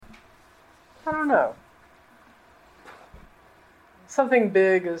I don't know. Something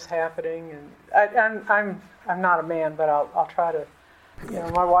big is happening, and I'm not a man, but I'll try to.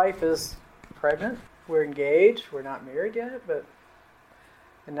 My wife is pregnant. We're engaged. We're not married yet,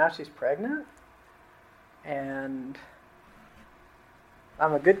 and now she's pregnant, and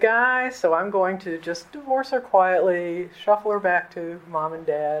I'm a good guy, so I'm going to just divorce her quietly, shuffle her back to mom and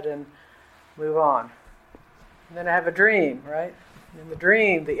dad, and move on. And then I have a dream, right? In the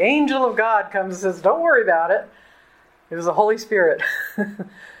dream, the angel of God comes and says, "Don't worry about it." It was the Holy Spirit.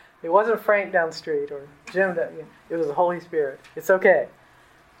 It wasn't Frank down the street or Jim. It was the Holy Spirit. It's okay.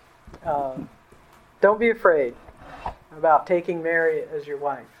 Don't be afraid about taking Mary as your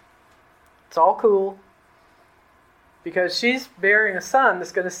wife. It's all cool. Because she's bearing a son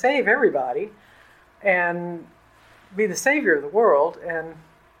that's going to save everybody and be the savior of the world. And,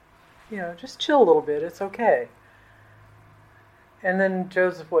 just chill a little bit. It's okay. And then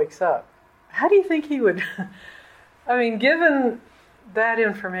Joseph wakes up. How do you think he would... given that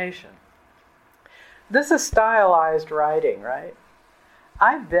information, this is stylized writing, right?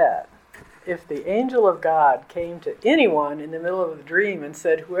 I bet if the angel of God came to anyone in the middle of the dream and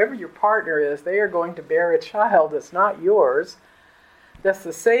said, whoever your partner is, they are going to bear a child that's not yours, that's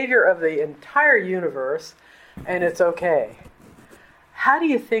the savior of the entire universe, and it's okay. How do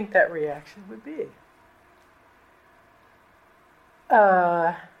you think that reaction would be?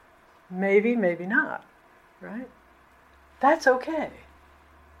 Maybe, maybe not, right? That's okay.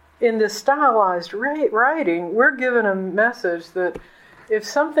 In this stylized writing, we're given a message that if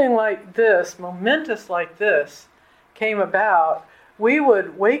something like this, momentous like this, came about, we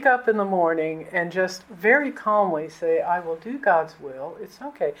would wake up in the morning and just very calmly say, I will do God's will. It's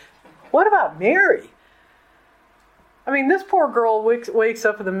okay. What about Mary? This poor girl wakes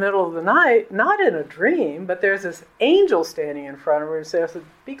up in the middle of the night, not in a dream, but there's this angel standing in front of her and says,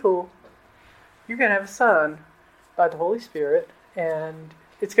 be cool. You're going to have a son by the Holy Spirit, and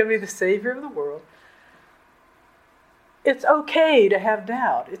it's going to be the Savior of the world. It's okay to have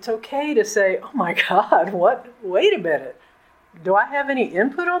doubt. It's okay to say, oh my God, what? Wait a minute. Do I have any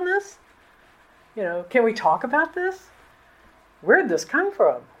input on this? Can we talk about this? Where did this come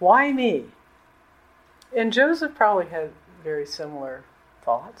from? Why me? And Joseph probably had very similar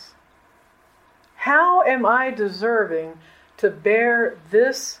thoughts. How am I deserving to bear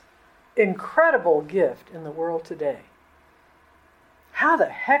this incredible gift in the world today? How the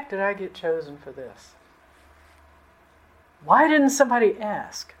heck did I get chosen for this? Why didn't somebody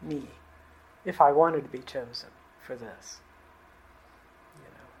ask me if I wanted to be chosen for this?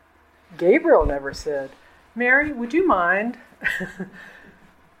 Gabriel never said, Mary, would you mind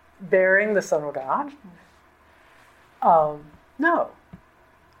bearing the Son of God? No.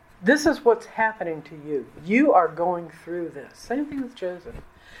 This is what's happening to you. You are going through this. Same thing with Joseph.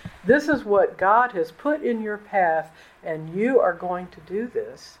 This is what God has put in your path, and you are going to do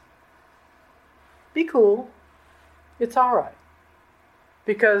this. Be cool. It's all right.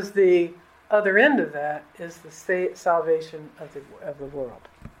 Because the other end of that is the salvation of the world.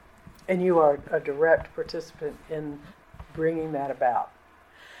 And you are a direct participant in bringing that about.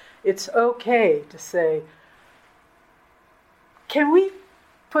 It's okay to say, can we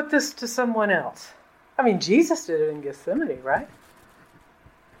put this to someone else? Jesus did it in Gethsemane, right?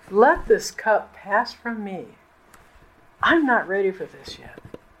 Let this cup pass from me. I'm not ready for this yet.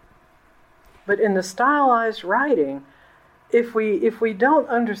 But in the stylized writing, if we don't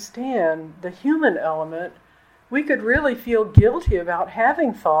understand the human element, we could really feel guilty about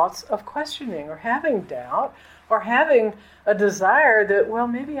having thoughts of questioning or having doubt or having a desire that, well,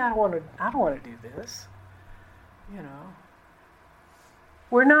 maybe I don't want to do this.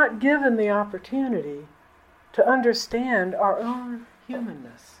 We're not given the opportunity to understand our own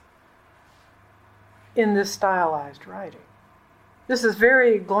humanness in this stylized writing. This is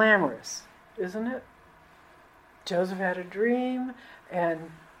very glamorous, isn't it? Joseph had a dream,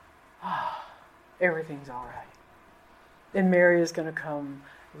 and everything's all right. And Mary is going to come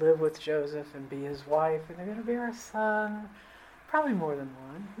live with Joseph and be his wife, and they're going to bear a son, probably more than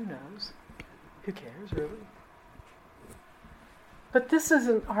one, who knows? Who cares, really? But this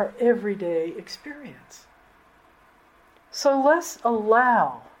isn't our everyday experience. So let's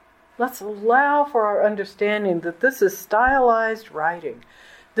allow for our understanding that this is stylized writing.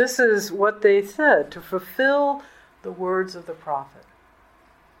 This is what they said to fulfill the words of the prophet.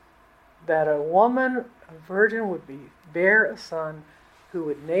 That a woman, a virgin, would bear a son who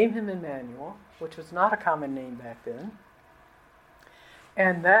would name him Emmanuel, which was not a common name back then.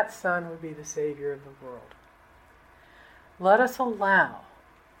 And that son would be the Savior of the world. Let us allow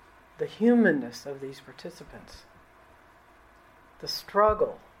the humanness of these participants, the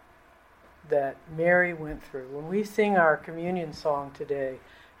struggle, that Mary went through. When we sing our communion song today,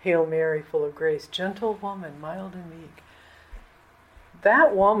 Hail Mary, full of grace, gentle woman, mild and meek,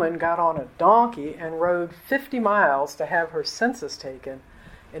 that woman got on a donkey and rode 50 miles to have her census taken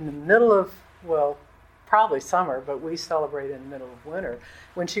in the middle of, well, probably summer, but we celebrate in the middle of winter,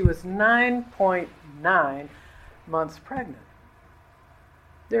 when she was 9.9 months pregnant.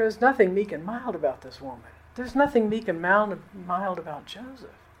 There is nothing meek and mild about this woman. There's nothing meek and mild about Joseph.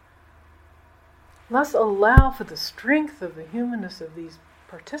 Let's allow for the strength of the humanness of these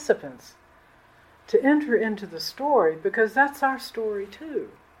participants to enter into the story, because that's our story too.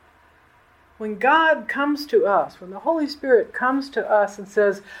 When God comes to us, when the Holy Spirit comes to us and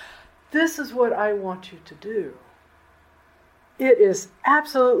says, this is what I want you to do, it is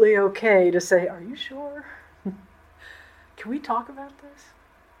absolutely okay to say, are you sure? Can we talk about this?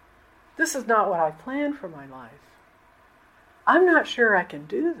 This is not what I planned for my life. I'm not sure I can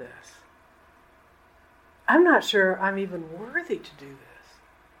do this. I'm not sure I'm even worthy to do this.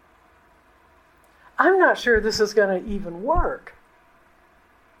 I'm not sure this is going to even work.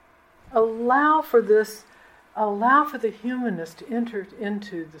 Allow for this, allow for the humanness to enter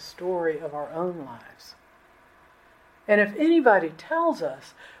into the story of our own lives. And if anybody tells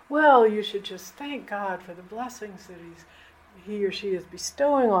us, well, you should just thank God for the blessings that he or she is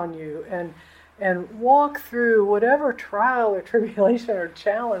bestowing on you, and walk through whatever trial or tribulation or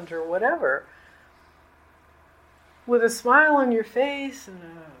challenge or whatever with a smile on your face and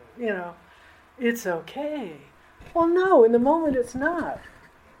it's okay. Well, no, in the moment it's not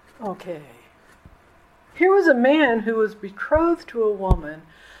okay. Here was a man who was betrothed to a woman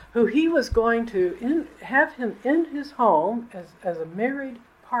who he was going to have him in his home as a married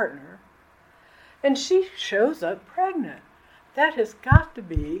partner, and she shows up pregnant. That has got to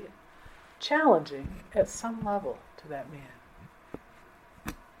be challenging at some level to that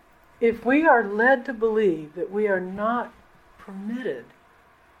man. If we are led to believe that we are not permitted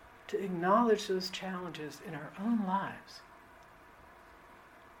to acknowledge those challenges in our own lives,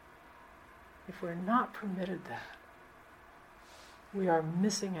 if we're not permitted that, we are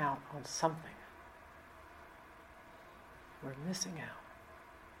missing out on something. We're missing out.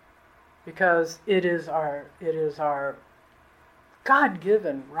 Because it is our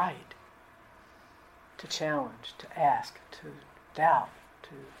God-given right to challenge, to ask, to doubt, to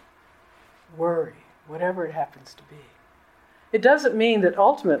worry, whatever it happens to be. It doesn't mean that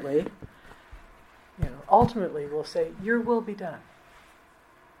ultimately we'll say, your will be done.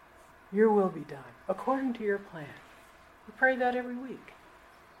 Your will be done, according to your plan. We pray that every week.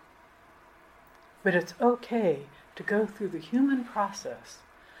 But it's okay to go through the human process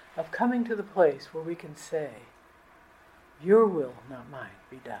of coming to the place where we can say, your will, not mine,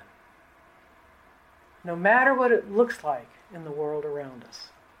 be done. No matter what it looks like in the world around us,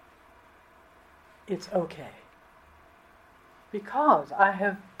 it's okay. Because I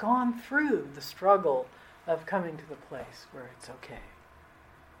have gone through the struggle of coming to the place where it's okay.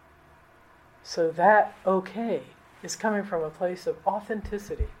 So that okay is coming from a place of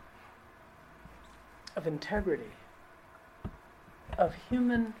authenticity, of integrity, of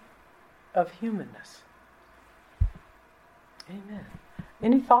humanness. Amen.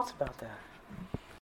 Any thoughts about that?